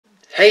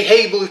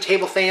Hey Blue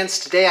Table fans,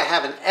 today I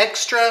have an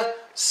extra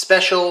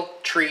special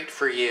treat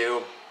for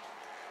you.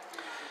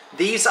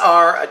 These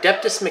are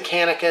Adeptus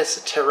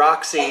Mechanicus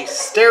Pteraxii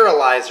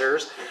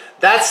Sterylizors.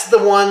 That's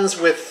the ones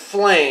with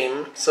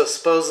flame, so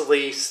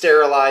supposedly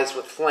sterilized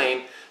with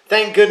flame.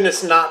 Thank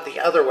goodness not the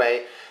other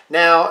way.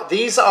 Now,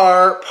 these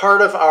are part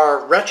of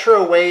our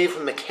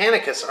Retrowave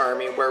Mechanicus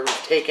army, where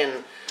we've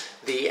taken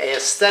the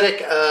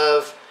aesthetic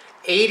of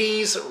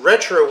 80s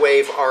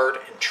Retrowave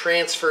art and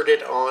transferred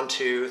it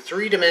onto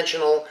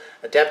three-dimensional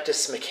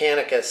Adeptus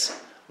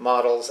Mechanicus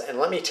models. And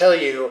let me tell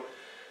you,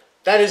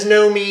 that is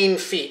no mean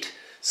feat.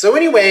 So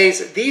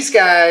anyways, these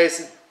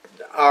guys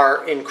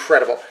are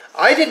incredible.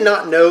 I did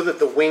not know that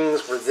the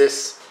wings were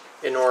this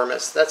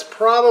enormous. That's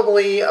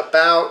probably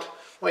about,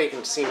 well, you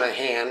can see my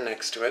hand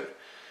next to it.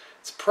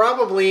 It's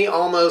probably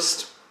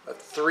almost a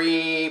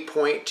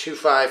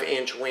 3.25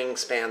 inch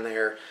wingspan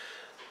there.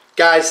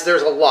 Guys,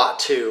 there's a lot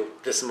to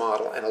this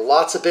model and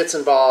lots of bits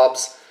and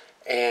bobs,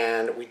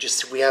 and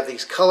we have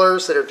these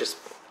colors that are just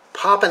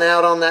popping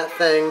out on that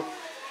thing,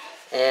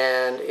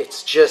 and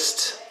it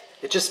just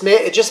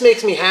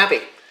makes me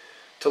happy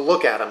to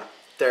look at them.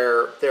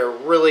 They're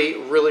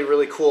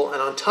really cool. And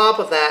on top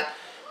of that,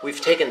 we've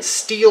taken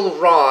steel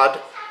rod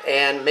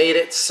and made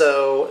it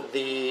so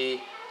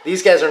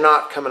these guys are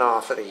not coming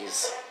off of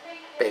these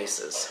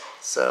bases.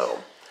 So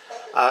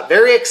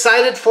very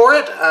excited for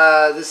it.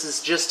 This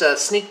is just a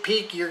sneak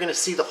peek. You're going to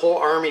see the whole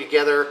army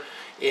together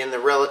in the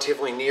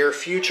relatively near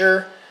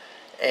future.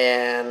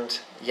 And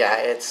yeah,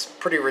 it's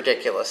pretty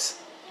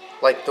ridiculous.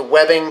 Like the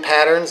webbing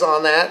patterns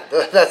on that,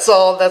 that's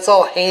all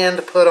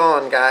hand put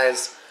on,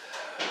 guys.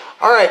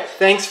 All right,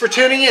 thanks for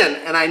tuning in.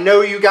 And I know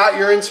you got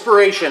your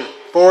inspiration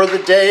for the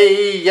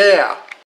day, yeah.